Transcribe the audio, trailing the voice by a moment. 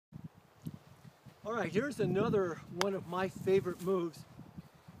All right, here's another one of my favorite moves.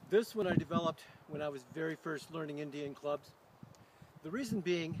 This one I developed when I was very first learning Indian clubs. The reason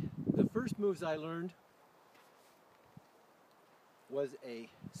being, the first moves I learned was a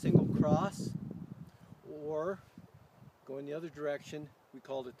single cross, or going the other direction, we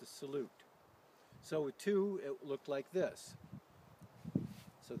called it the salute. So with two, it looked like this.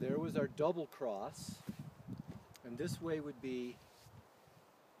 So there was our double cross, and this way would be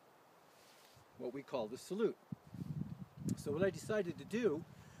what we call the salute. So what I decided to do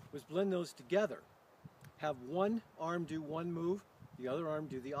was blend those together. Have one arm do one move, the other arm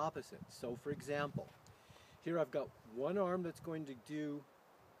do the opposite. So for example, here I've got one arm that's going to do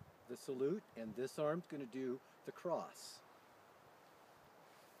the salute, and this arm's going to do the cross.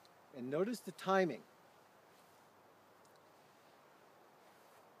 And notice the timing.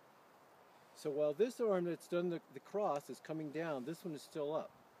 So while this arm that's done the cross is coming down, this one is still up.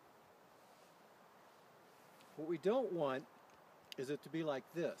 What we don't want is it to be like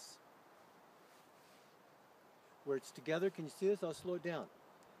this, where it's together. Can you see this? I'll slow it down.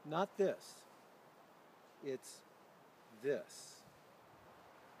 Not this. It's this.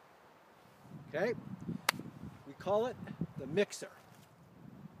 Okay? We call it the mixer.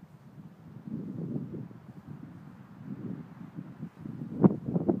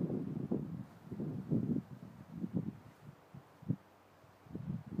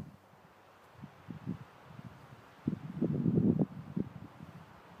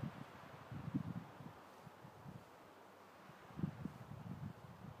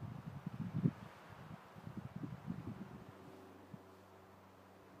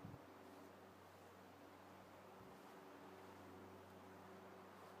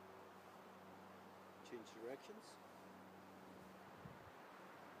 Change directions.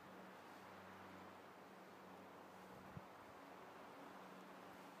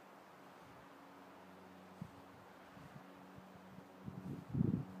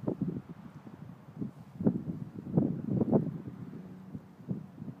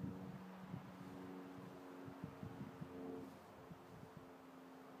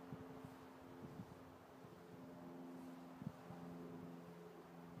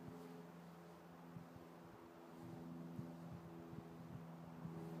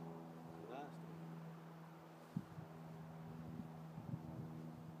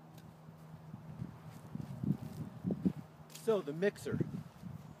 So the mixer,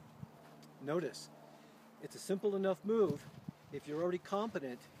 notice, it's a simple enough move if you're already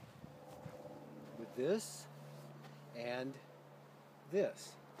competent with this and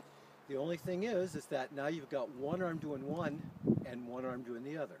this. The only thing is that now you've got one arm doing one and one arm doing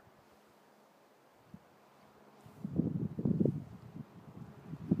the other.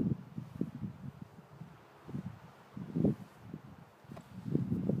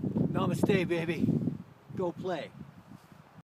 Namaste, baby. Go play.